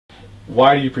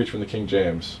Why do you preach from the King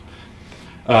James?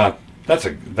 That's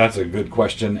a good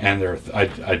question, and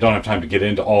I don't have time to get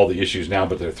into all the issues now,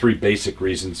 but there are three basic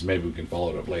reasons. Maybe we can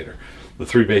follow it up later. The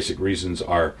three basic reasons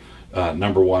are,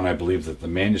 number one, I believe that the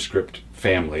manuscript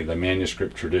family, the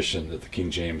manuscript tradition that the King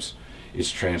James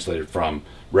is translated from,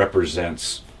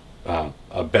 represents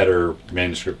a better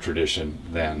manuscript tradition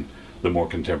than the more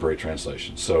contemporary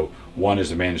translation. So one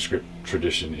is a manuscript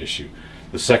tradition issue.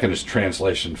 The second is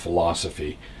translation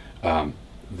philosophy.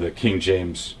 The King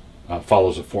James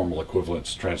follows a formal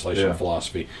equivalence translation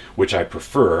philosophy, which I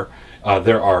prefer.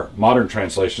 There are modern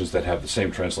translations that have the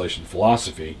same translation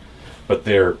philosophy, but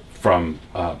they're from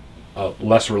a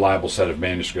less reliable set of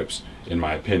manuscripts, in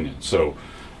my opinion. So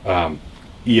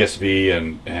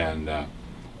ESV and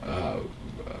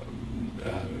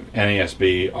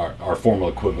NASB are formal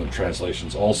equivalent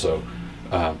translations also,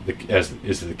 as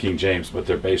is the King James, but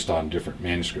they're based on different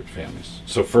manuscript families.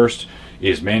 So first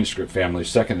is manuscript family,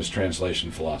 second is translation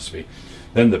philosophy.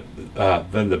 Then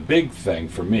the big thing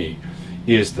for me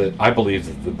is that I believe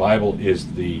that the Bible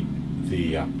is the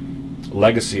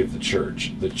legacy of the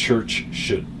church. The church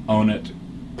should own it,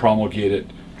 promulgate it,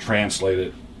 translate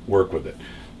it, work with it.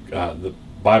 The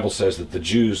Bible says that the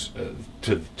Jews,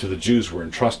 to the Jews were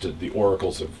entrusted the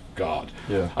oracles of God.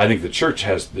 Yeah. I think the church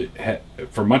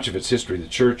for much of its history, the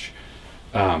church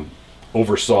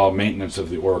oversaw maintenance of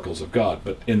the oracles of God.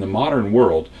 But in the modern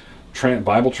world,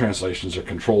 Bible translations are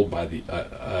controlled by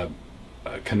the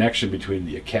connection between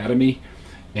the academy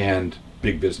and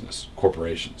big business,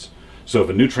 corporations. So if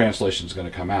a new translation is going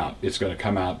to come out, it's going to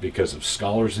come out because of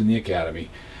scholars in the academy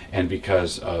and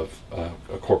because of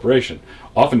a corporation.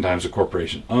 Oftentimes a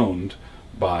corporation owned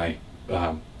by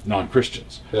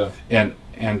non-Christians. Yeah.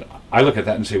 And I look at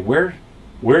that and say,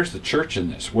 where's the church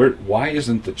in this? Why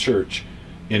isn't the church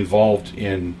involved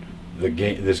in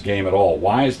this game at all?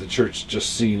 Why is the church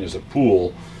just seen as a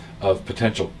pool of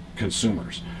potential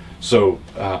consumers? So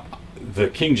the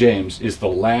King James is the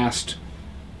last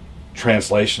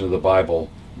translation of the Bible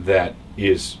that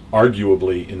is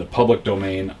arguably in the public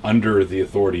domain under the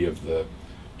authority of the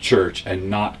church and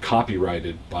not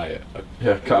copyrighted by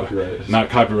not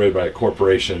copyrighted by a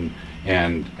corporation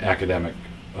and academic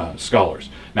scholars.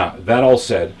 Now, that all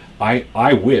said,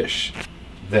 I wish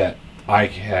that I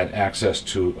had access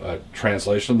to a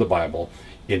translation of the Bible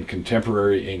in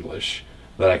contemporary English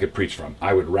that I could preach from.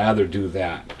 I would rather do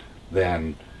that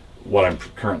than what I'm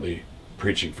currently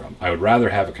preaching from. I would rather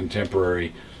have a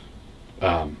contemporary,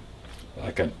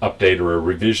 like an update or a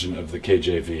revision of the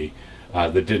KJV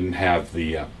that didn't have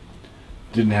the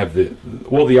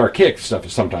archaic stuff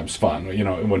is sometimes fun. You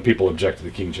know, when people object to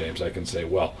the King James, I can say,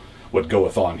 well, what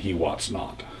goeth on, he wots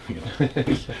not. You know.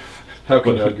 How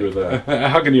can you argue with that?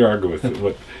 How can you argue with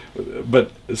it?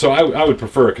 But so I would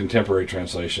prefer a contemporary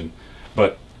translation,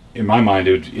 but in my mind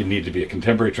it would need to be a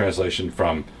contemporary translation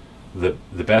from the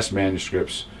best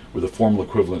manuscripts with a formal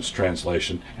equivalence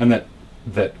translation, and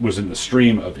that was in the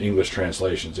stream of English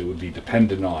translations. It would be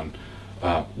dependent on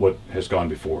what has gone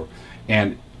before,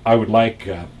 and I would like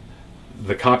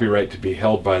the copyright to be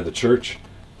held by the church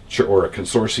or a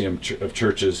consortium of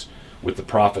churches, with the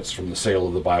profits from the sale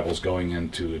of the Bibles going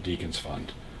into a deacon's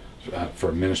fund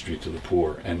for ministry to the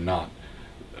poor, and not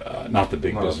the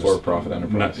big business. Not a for-profit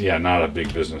enterprise. Not a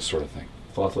big business sort of thing.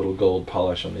 Lots of little gold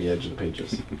polish on the edge of the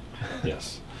pages.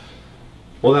 Yes.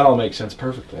 Well, that all makes sense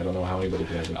perfectly. I don't know how anybody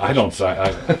can have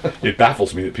it. It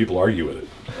baffles me that people argue with it.